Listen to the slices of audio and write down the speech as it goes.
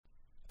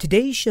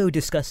Today's show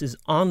discusses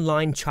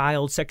online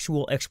child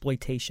sexual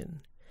exploitation.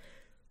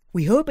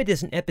 We hope it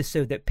is an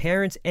episode that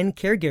parents and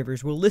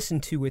caregivers will listen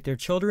to with their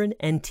children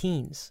and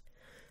teens.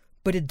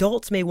 But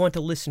adults may want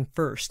to listen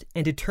first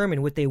and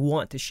determine what they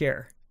want to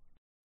share.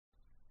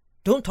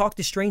 Don't talk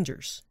to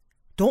strangers.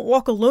 Don't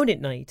walk alone at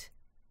night.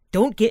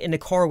 Don't get in a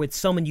car with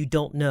someone you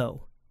don't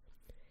know.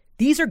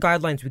 These are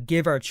guidelines we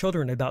give our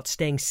children about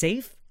staying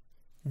safe.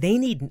 They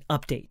need an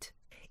update.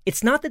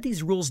 It's not that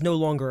these rules no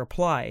longer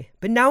apply,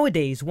 but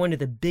nowadays one of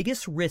the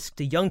biggest risks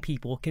to young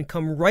people can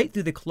come right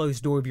through the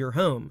closed door of your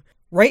home,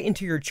 right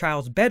into your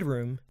child's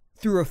bedroom,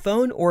 through a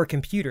phone or a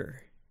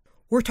computer.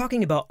 We're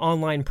talking about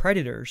online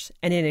predators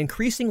and an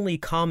increasingly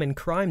common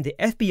crime the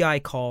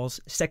FBI calls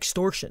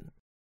sextortion.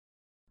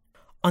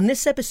 On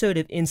this episode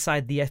of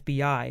Inside the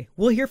FBI,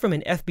 we'll hear from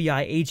an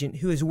FBI agent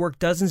who has worked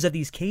dozens of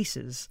these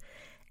cases,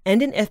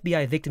 and an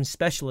FBI victim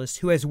specialist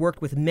who has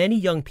worked with many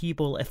young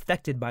people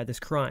affected by this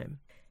crime.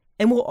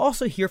 And we'll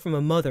also hear from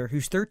a mother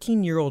whose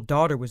 13-year-old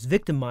daughter was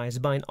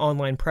victimized by an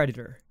online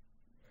predator.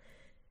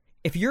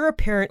 If you're a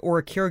parent or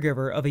a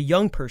caregiver of a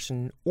young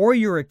person, or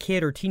you're a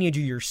kid or teenager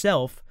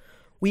yourself,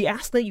 we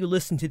ask that you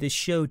listen to this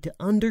show to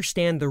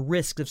understand the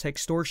risks of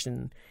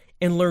sextortion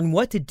and learn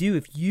what to do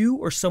if you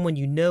or someone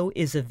you know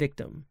is a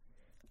victim.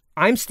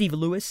 I'm Steve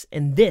Lewis,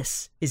 and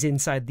this is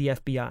Inside the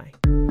FBI.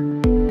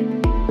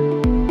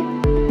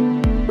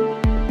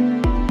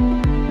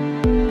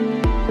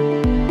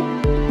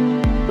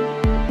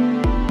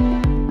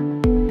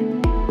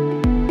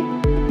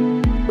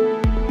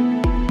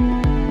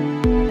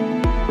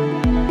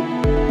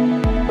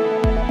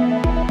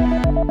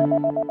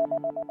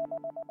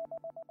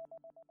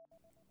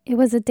 It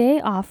was a day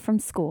off from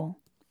school.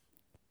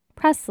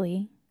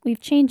 Presley,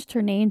 we've changed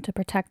her name to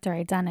protect her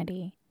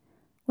identity,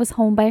 was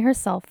home by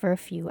herself for a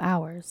few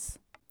hours.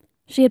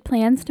 She had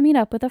plans to meet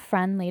up with a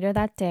friend later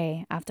that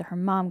day after her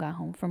mom got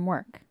home from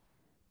work.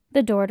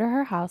 The door to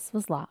her house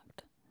was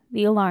locked.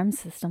 The alarm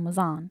system was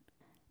on,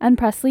 and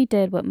Presley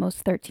did what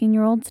most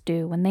 13-year-olds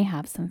do when they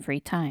have some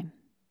free time.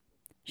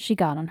 She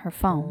got on her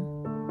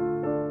phone.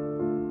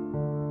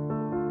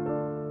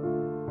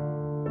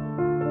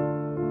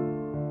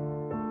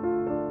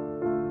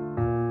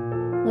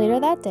 Later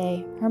that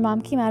day, her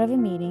mom came out of a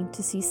meeting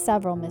to see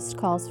several missed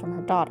calls from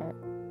her daughter.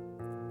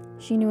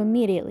 She knew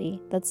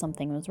immediately that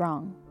something was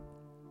wrong.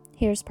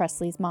 Here's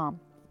Presley's mom.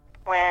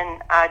 When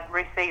I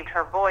received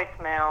her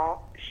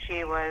voicemail,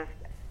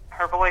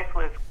 her voice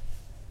was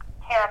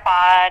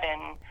terrified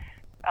and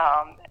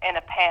in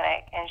a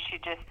panic, and she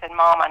just said,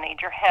 "Mom, I need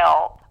your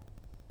help."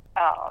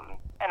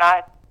 And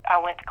I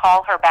went to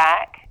call her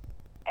back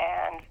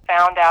and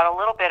found out a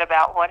little bit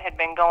about what had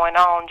been going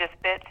on,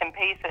 just bits and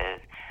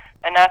pieces,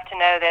 enough to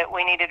know that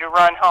we needed to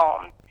run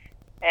home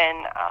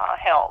and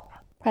help.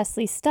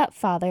 Presley's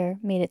stepfather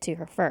made it to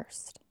her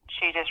first.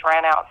 She just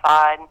ran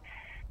outside,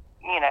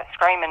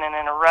 screaming and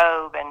in a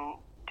robe, and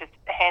just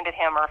handed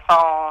him her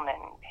phone,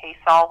 and he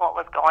saw what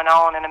was going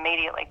on and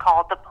immediately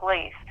called the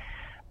police.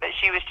 But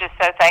she was just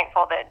so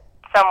thankful that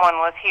someone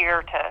was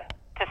here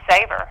to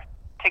save her,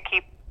 to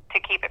keep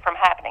it from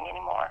happening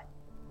anymore.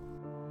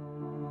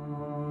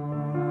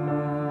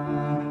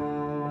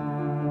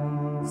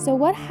 So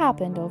what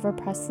happened over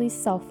Presley's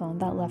cell phone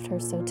that left her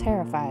so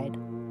terrified?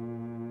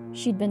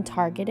 She'd been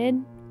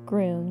targeted,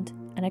 groomed,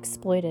 and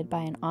exploited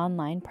by an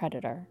online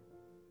predator.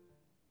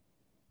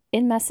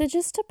 In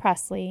messages to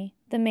Presley,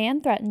 the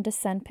man threatened to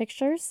send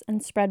pictures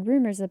and spread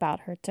rumors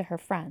about her to her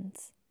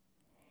friends.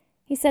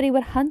 He said he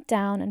would hunt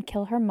down and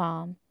kill her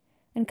mom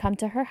and come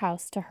to her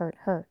house to hurt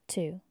her,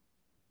 too.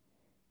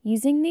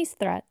 Using these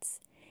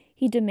threats,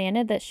 he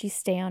demanded that she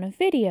stay on a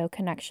video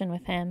connection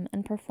with him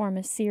and perform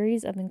a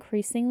series of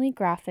increasingly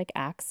graphic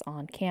acts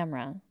on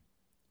camera.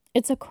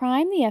 It's a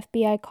crime the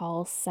FBI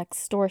calls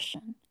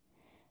sextortion,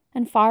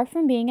 and far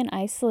from being an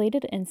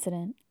isolated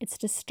incident, it's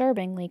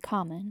disturbingly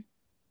common.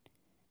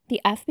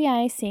 The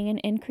FBI is seeing an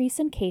increase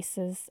in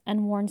cases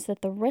and warns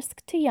that the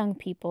risk to young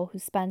people who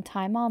spend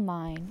time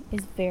online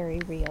is very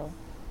real.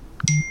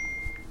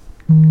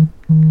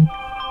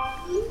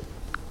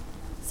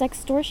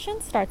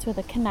 Sextortion starts with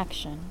a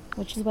connection,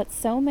 which is what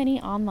so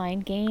many online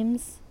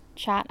games,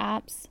 chat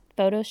apps,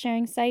 photo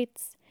sharing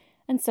sites,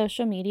 and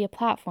social media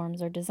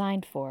platforms are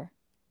designed for.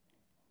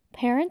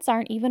 Parents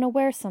aren't even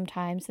aware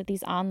sometimes that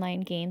these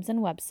online games and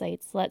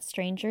websites let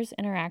strangers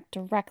interact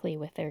directly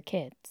with their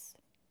kids.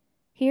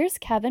 Here's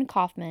Kevin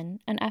Kaufman,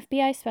 an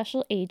FBI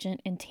special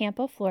agent in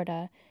Tampa,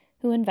 Florida,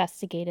 who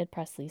investigated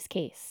Presley's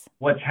case.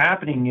 What's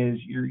happening is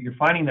you're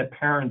finding that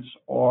parents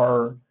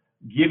are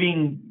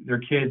giving their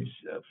kids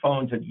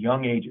phones at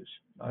young ages.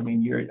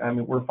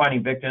 We're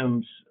finding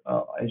victims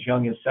as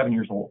young as 7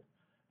 years old.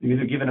 They're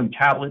either giving them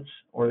tablets,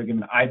 or they're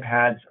giving them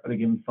iPads, or they're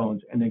giving them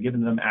phones, and they're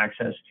giving them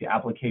access to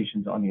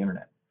applications on the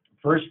internet.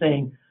 First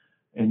thing,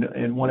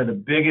 and one of the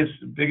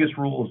biggest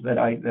rules that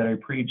I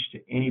preach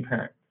to any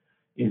parent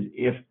is,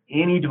 if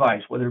any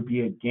device, whether it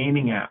be a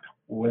gaming app,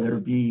 or whether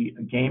it be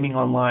gaming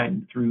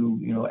online through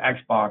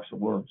Xbox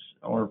or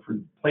for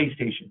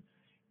PlayStation,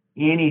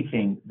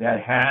 anything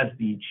that has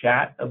the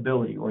chat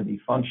ability or the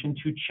function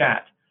to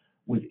chat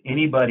with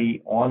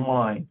anybody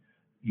online,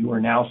 you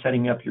are now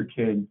setting up your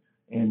kid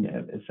and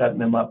setting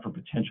them up for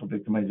potential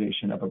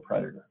victimization of a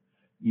predator.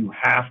 You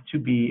have to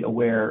be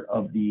aware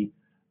of the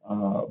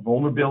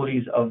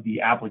vulnerabilities of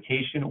the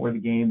application or the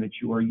game that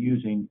you are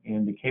using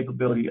and the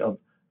capability of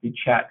the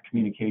chat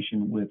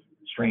communication with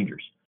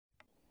strangers.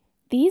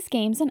 These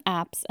games and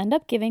apps end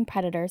up giving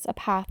predators a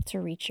path to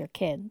reach your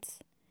kids.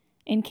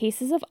 In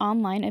cases of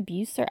online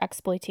abuse or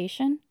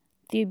exploitation,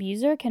 the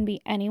abuser can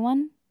be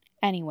anyone,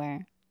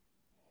 anywhere.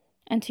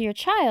 And to your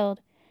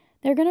child,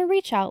 they're going to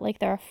reach out like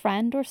they're a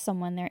friend or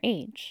someone their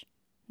age,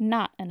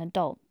 not an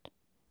adult.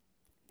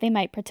 They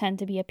might pretend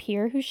to be a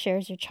peer who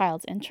shares your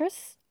child's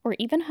interests or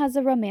even has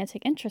a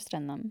romantic interest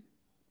in them.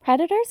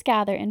 Predators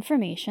gather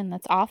information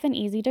that's often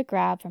easy to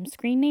grab from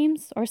screen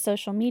names or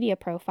social media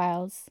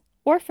profiles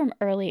or from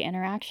early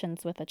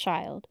interactions with a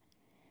child.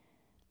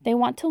 They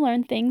want to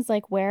learn things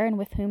like where and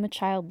with whom a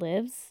child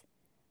lives,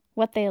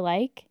 what they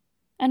like,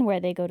 and where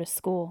they go to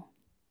school.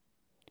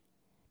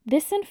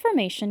 This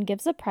information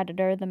gives a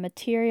predator the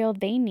material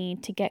they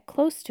need to get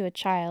close to a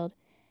child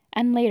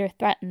and later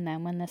threaten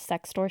them when the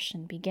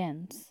sextortion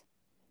begins.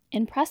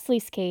 In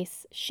Presley's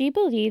case, she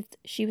believed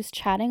she was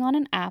chatting on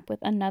an app with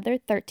another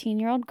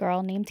 13-year-old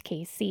girl named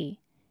KC.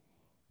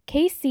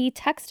 KC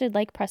texted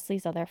like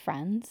Presley's other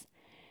friends,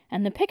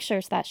 and the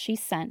pictures that she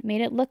sent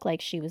made it look like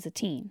she was a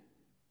teen.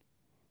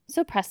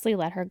 So Presley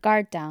let her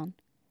guard down,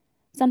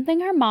 something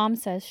her mom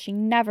says she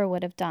never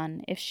would have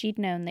done if she'd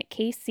known that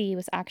KC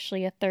was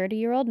actually a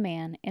 30-year-old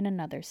man in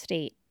another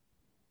state.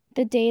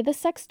 The day the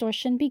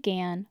sextortion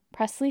began,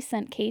 Presley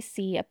sent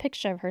KC a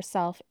picture of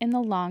herself in the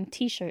long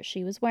t-shirt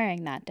she was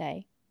wearing that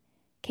day.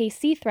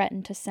 KC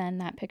threatened to send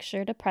that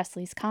picture to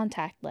Presley's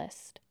contact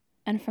list.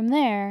 And from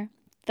there,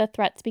 the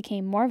threats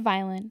became more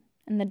violent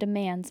and the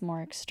demands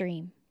more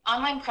extreme.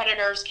 Online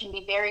predators can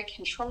be very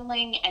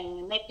controlling and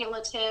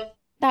manipulative.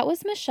 That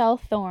was Michelle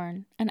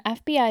Thorne, an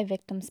FBI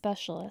victim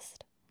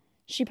specialist.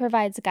 She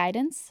provides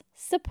guidance,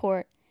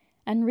 support,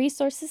 and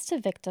resources to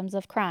victims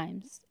of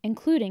crimes,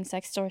 including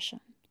sextortion.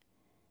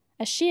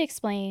 As she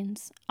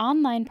explains,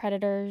 online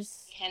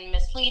predators can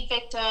mislead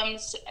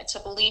victims to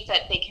believe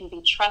that they can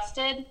be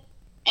trusted,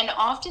 and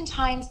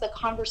oftentimes the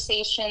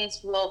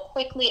conversations will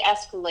quickly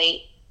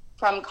escalate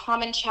from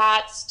common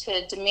chats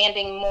to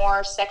demanding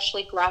more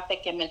sexually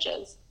graphic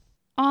images.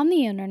 On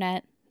the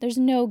internet, there's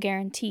no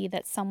guarantee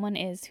that someone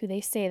is who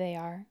they say they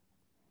are.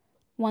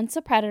 Once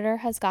a predator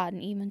has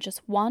gotten even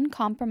just one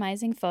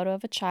compromising photo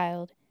of a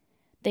child,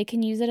 they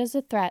can use it as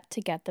a threat to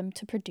get them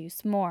to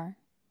produce more.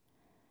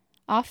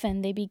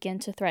 Often they begin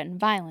to threaten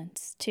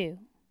violence, too.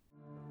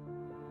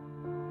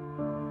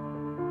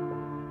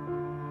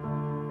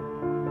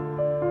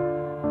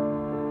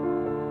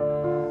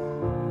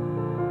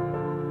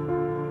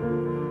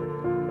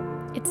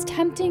 It's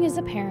tempting as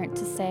a parent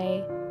to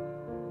say,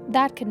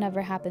 "That could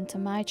never happen to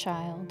my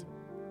child."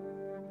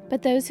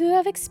 But those who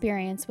have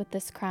experience with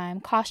this crime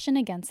caution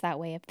against that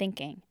way of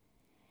thinking.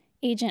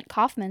 Agent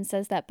Kaufman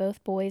says that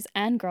both boys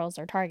and girls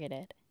are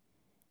targeted.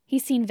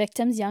 He's seen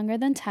victims younger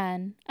than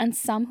 10 and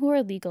some who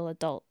are legal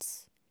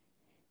adults.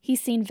 He's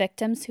seen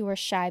victims who are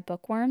shy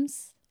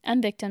bookworms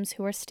and victims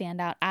who are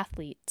standout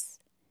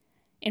athletes.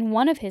 In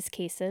one of his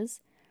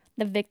cases,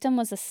 the victim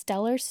was a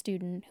stellar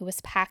student who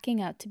was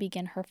packing up to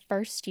begin her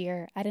first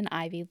year at an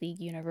Ivy League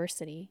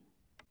university.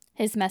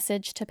 His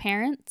message to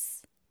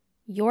parents: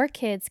 your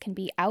kids can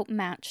be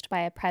outmatched by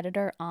a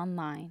predator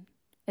online,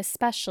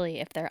 especially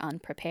if they're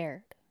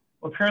unprepared.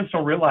 What parents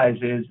don't realize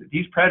is that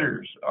these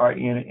predators are,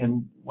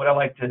 and what I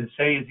like to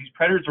say is these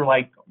predators are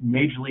like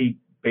Major League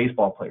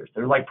Baseball players.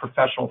 They're like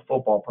professional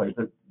football players.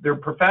 They're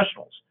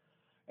professionals.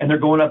 And they're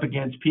going up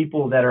against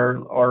people that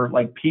are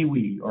like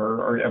peewee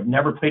or have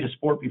never played a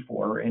sport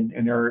before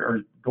and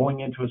are going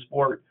into a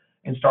sport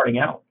and starting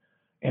out.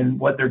 And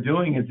what they're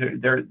doing is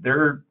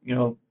they're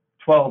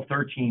 12,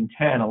 13,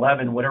 10,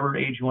 11, whatever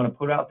age you want to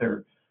put out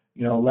there.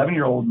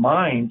 11-year-old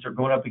minds are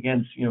going up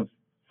against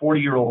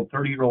 40-year-old,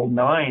 30-year-old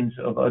nines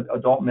of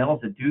adult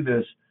males that do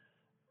this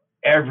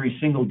every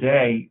single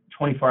day,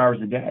 24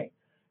 hours a day.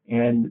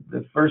 And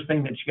the first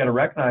thing that you got to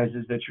recognize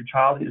is that your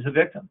child is a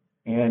victim,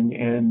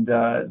 and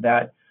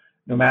that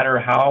no matter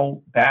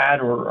how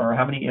bad or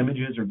how many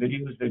images or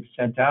videos they've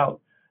sent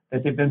out,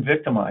 that they've been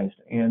victimized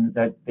and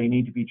that they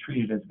need to be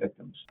treated as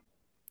victims.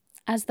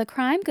 As the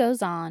crime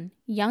goes on,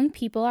 young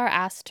people are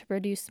asked to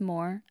produce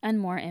more and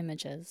more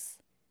images.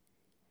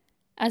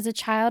 As a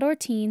child or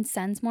teen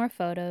sends more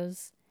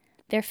photos,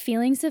 their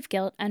feelings of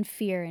guilt and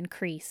fear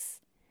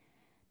increase.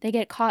 They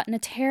get caught in a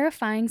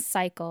terrifying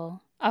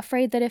cycle,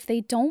 afraid that if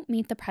they don't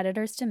meet the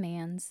predator's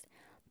demands,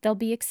 they'll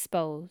be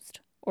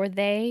exposed, or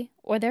they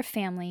or their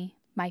family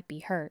might be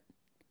hurt.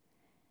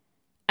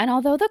 And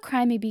although the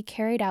crime may be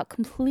carried out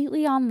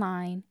completely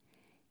online,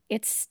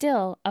 it's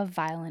still a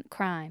violent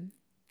crime.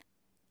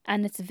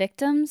 And its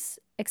victims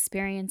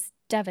experience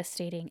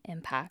devastating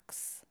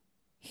impacts.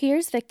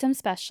 Here's victim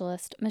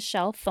specialist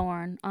Michelle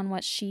Thorne on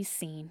what she's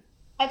seen.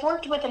 I've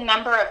worked with a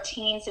number of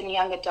teens and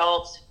young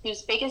adults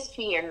whose biggest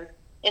fear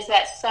is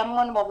that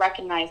someone will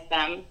recognize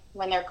them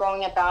when they're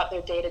going about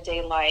their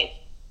day-to-day life.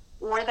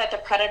 or that the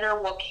predator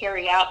will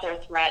carry out their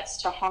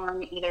threats to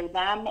harm either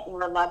them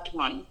or a loved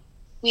one.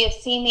 We have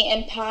seen the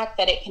impact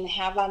that it can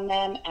have on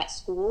them at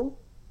school,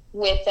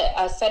 with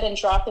a sudden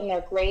drop in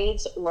their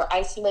grades or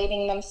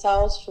isolating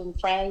themselves from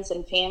friends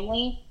and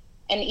family,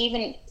 and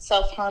even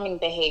self-harming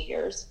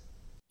behaviors.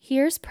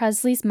 Here's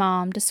Presley's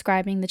mom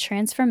describing the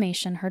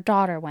transformation her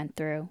daughter went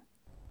through.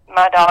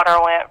 My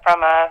daughter went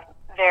from a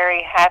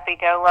very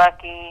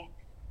happy-go-lucky,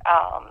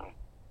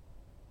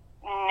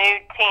 new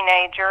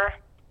teenager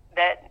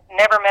that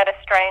never met a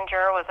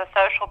stranger, was a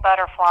social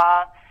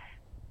butterfly,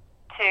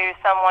 to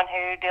someone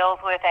who deals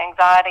with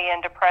anxiety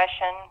and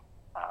depression.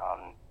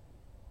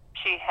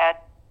 She has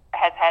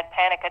had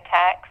panic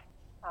attacks.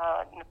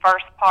 The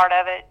first part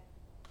of it,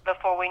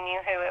 before we knew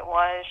who it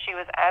was, she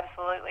was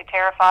absolutely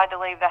terrified to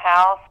leave the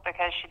house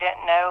because she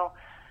didn't know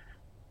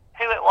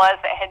who it was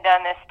that had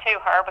done this to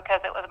her because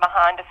it was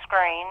behind a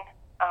screen.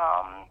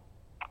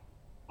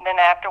 Then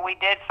after we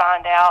did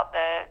find out,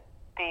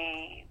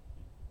 the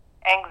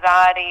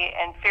anxiety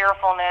and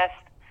fearfulness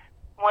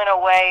went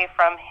away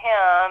from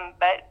him,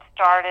 but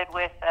started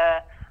with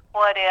the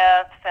what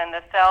ifs and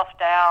the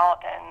self-doubt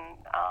and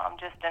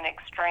just an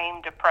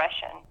extreme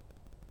depression.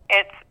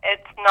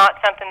 It's not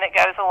something that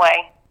goes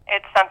away.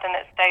 It's something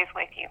that stays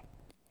with you.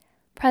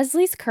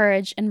 Presley's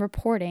courage in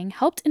reporting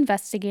helped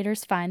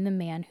investigators find the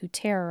man who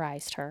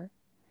terrorized her.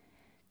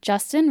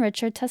 Justin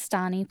Richard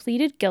Testani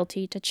pleaded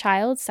guilty to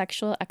child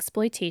sexual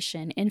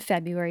exploitation in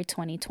February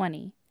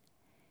 2020.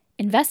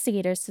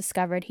 Investigators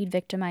discovered he'd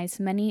victimized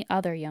many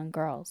other young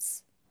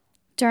girls.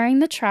 During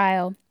the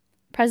trial,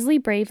 Presley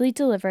bravely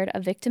delivered a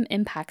victim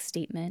impact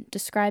statement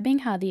describing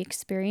how the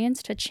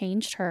experience had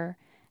changed her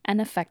and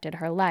affected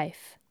her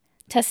life.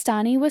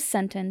 Testani was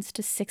sentenced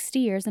to 60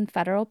 years in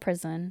federal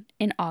prison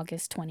in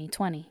August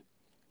 2020.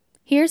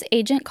 Here's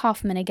Agent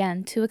Kaufman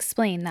again to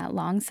explain that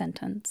long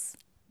sentence.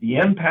 The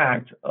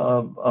impact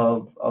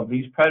of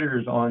these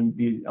predators on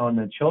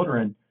the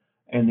children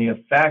and the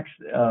effects,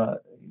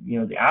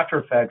 the after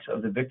effects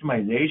of the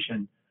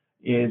victimization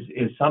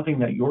is something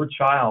that your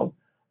child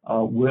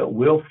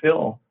will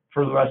feel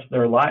for the rest of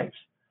their lives.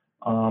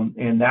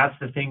 And that's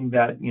the thing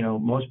that,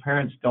 most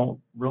parents don't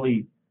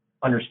really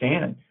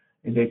understand,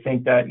 is they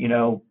think that,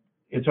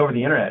 it's over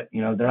the internet,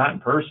 they're not in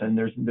person,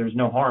 there's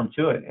no harm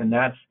to it. And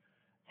that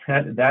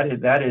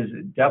is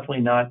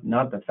definitely not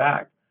the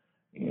fact.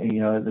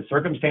 The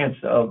circumstance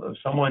of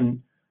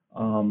someone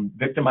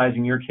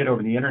victimizing your kid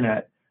over the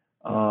internet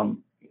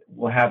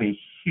will have a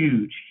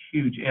huge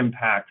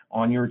impact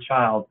on your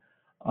child,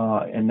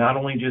 and not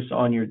only just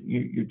on your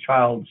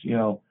child's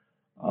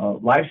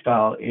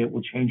lifestyle. It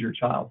will change your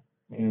child,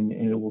 and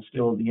it will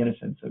steal the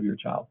innocence of your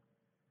child.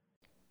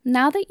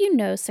 Now that you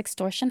know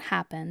sextortion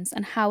happens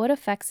and how it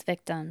affects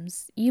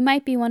victims, you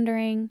might be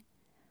wondering,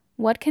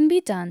 what can be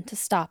done to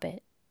stop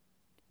it?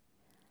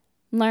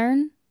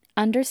 Learn,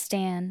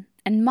 understand,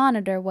 and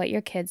monitor what your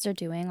kids are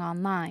doing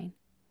online.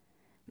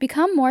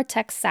 Become more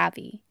tech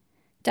savvy.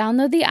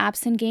 Download the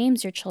apps and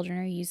games your children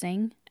are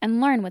using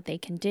and learn what they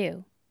can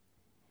do.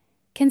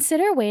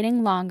 Consider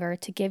waiting longer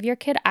to give your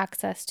kid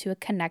access to a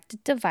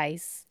connected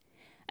device,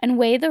 and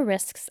weigh the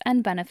risks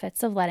and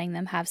benefits of letting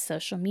them have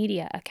social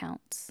media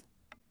accounts.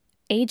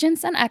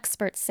 Agents and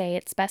experts say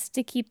it's best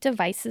to keep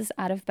devices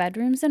out of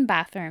bedrooms and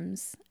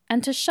bathrooms,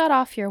 and to shut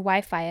off your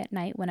Wi-Fi at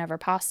night whenever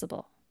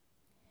possible.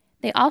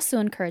 They also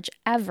encourage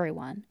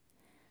everyone,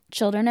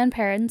 children and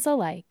parents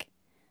alike,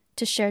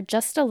 to share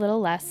just a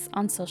little less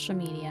on social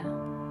media.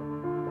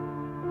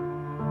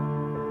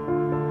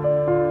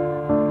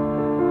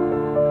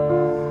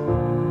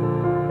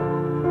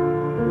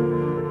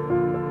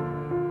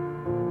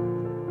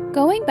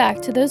 Going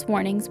back to those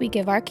warnings we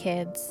give our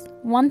kids,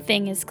 one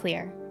thing is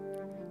clear.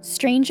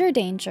 Stranger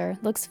danger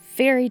looks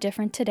very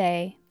different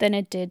today than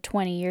it did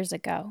 20 years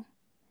ago.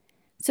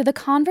 So the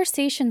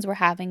conversations we're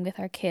having with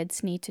our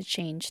kids need to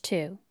change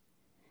too.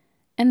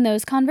 And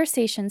those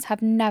conversations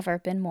have never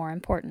been more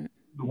important.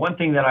 The one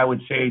thing that I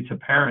would say to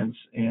parents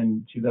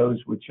and to those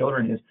with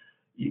children is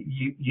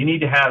you need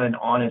to have an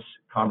honest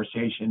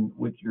conversation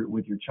with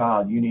your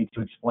child. You need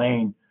to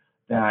explain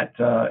that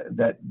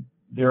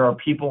there are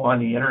people on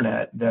the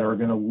internet that are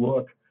going to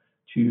look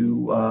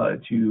to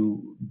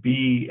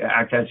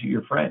act as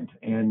your friend,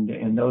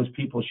 and those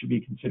people should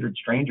be considered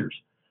strangers.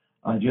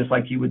 Just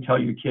like you would tell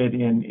your kid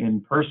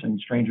in person,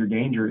 stranger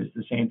danger is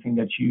the same thing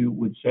that you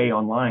would say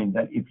online.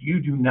 That if you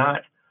do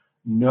not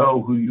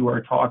know who you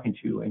are talking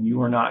to and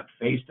you are not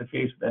face to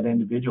face with that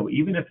individual,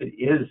 even if it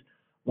is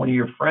one of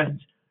your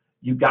friends,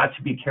 you've got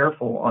to be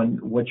careful on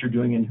what you're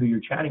doing and who you're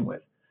chatting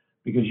with,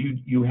 because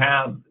you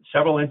have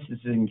several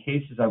instances in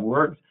cases I've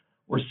worked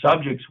where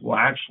subjects will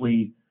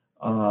actually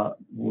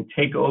will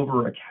take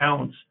over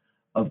accounts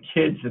of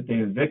kids that they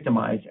have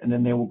victimized, and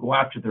then they will go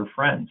after their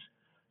friends.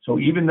 So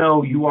even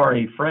though you are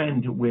a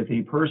friend with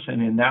a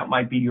person, and that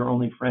might be your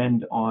only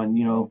friend on,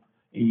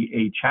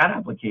 a chat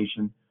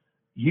application,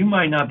 you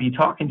might not be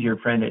talking to your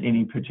friend at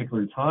any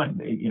particular time.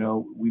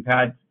 We've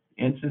had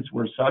instances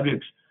where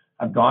subjects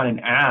have gone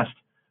and asked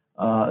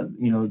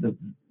the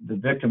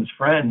victim's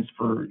friends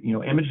for,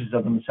 images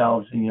of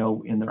themselves,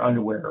 in their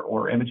underwear,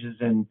 or images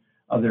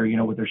of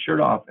their, with their shirt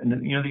off. And,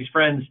 these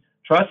friends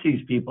trust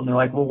these people, and they're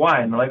like, well,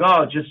 why? And they're like,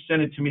 oh, just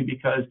send it to me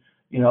because,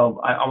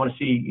 I want to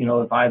see,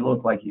 if I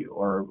look like you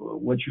or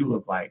what you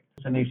look like.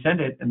 And they send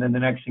it, and then the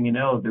next thing you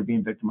know, they're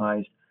being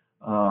victimized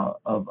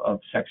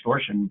of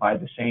sextortion by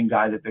the same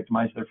guy that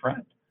victimized their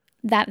friend.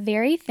 That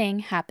very thing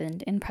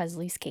happened in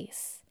Presley's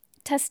case.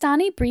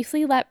 Testani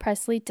briefly let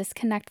Presley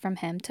disconnect from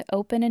him to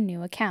open a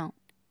new account.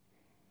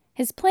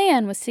 His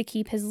plan was to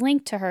keep his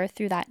link to her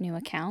through that new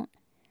account,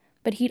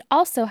 but he'd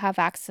also have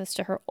access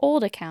to her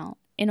old account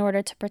in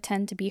order to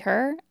pretend to be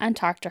her and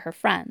talk to her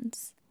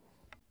friends.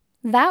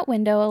 That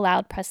window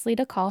allowed Presley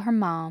to call her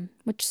mom,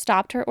 which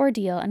stopped her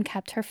ordeal and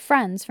kept her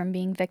friends from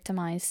being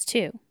victimized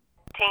too.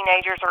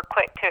 Teenagers are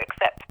quick to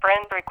accept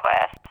friend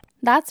requests.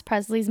 That's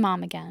Presley's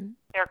mom again.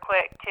 They're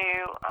quick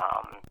to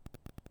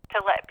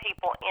let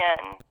people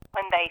in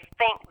when they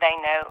think they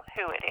know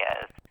who it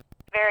is.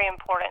 It's very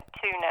important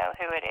to know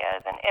who it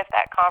is. And if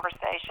that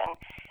conversation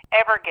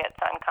ever gets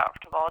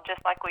uncomfortable,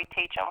 just like we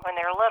teach them when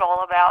they're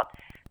little about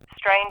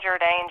stranger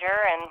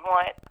danger and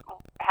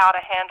how to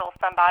handle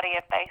somebody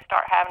if they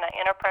start having an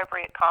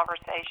inappropriate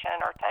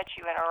conversation or touch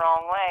you in a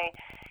wrong way.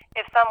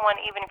 If someone,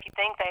 even if you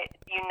think that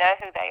you know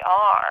who they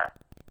are,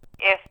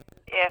 if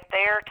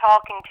they're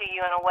talking to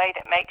you in a way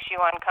that makes you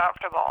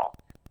uncomfortable,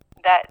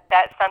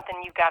 that's something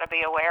you've got to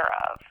be aware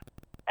of.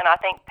 And I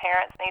think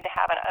parents need to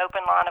have an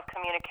open line of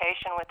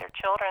communication with their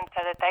children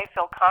so that they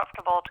feel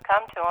comfortable to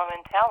come to them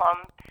and tell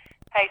them,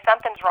 hey,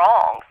 something's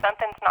wrong,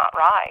 something's not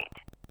right.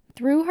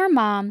 Through her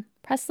mom,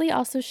 Presley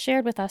also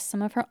shared with us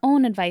some of her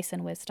own advice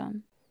and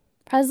wisdom.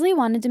 Presley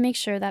wanted to make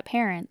sure that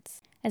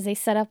parents, as they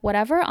set up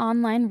whatever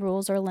online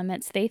rules or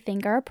limits they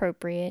think are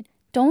appropriate,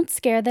 don't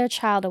scare their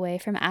child away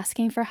from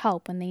asking for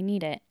help when they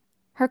need it.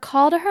 Her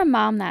call to her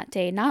mom that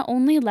day not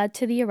only led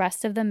to the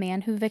arrest of the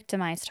man who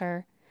victimized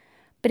her,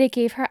 but it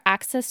gave her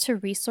access to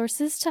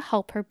resources to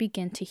help her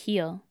begin to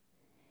heal.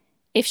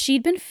 If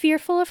she'd been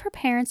fearful of her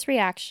parents'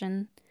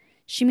 reaction,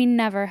 she may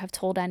never have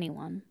told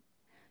anyone.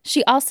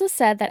 She also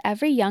said that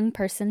every young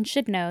person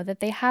should know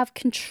that they have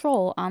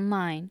control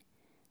online,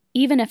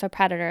 even if a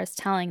predator is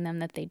telling them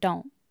that they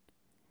don't.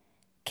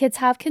 Kids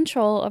have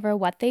control over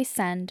what they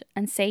send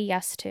and say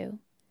yes to,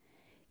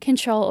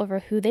 control over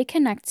who they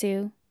connect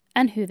to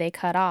and who they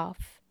cut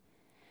off.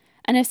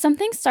 And if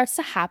something starts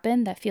to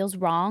happen that feels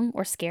wrong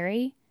or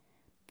scary,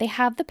 they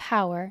have the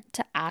power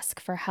to ask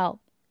for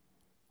help.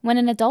 When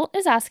an adult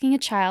is asking a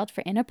child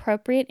for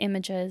inappropriate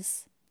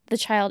images, the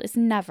child is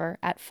never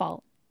at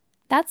fault.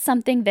 That's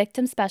something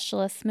victim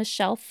specialist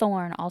Michelle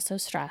Thorne also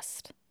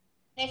stressed.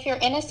 If you're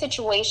in a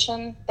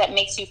situation that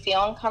makes you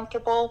feel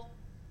uncomfortable,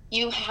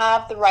 you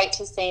have the right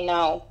to say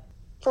no.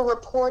 For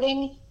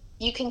reporting,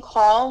 you can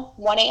call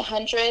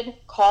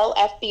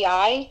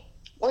 1-800-CALL-FBI,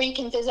 or you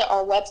can visit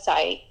our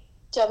website,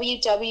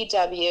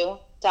 www.fbi.gov,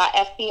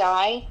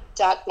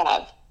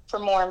 for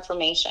more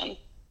information.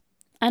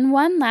 And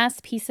one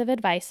last piece of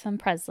advice from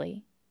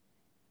Presley.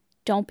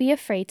 Don't be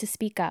afraid to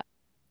speak up.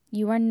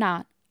 You are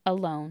not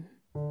alone.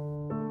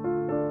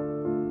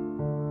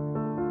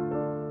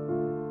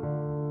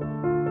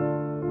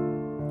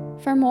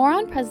 For more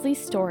on Presley's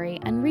story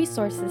and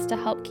resources to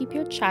help keep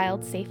your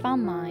child safe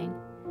online,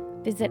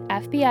 visit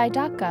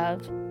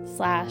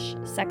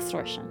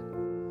fbi.gov/sextortion.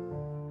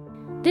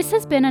 This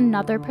has been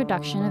another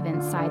production of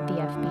Inside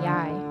the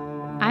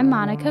FBI. I'm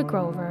Monica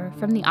Grover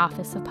from the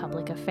Office of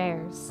Public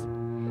Affairs.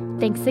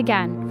 Thanks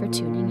again for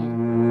tuning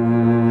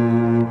in.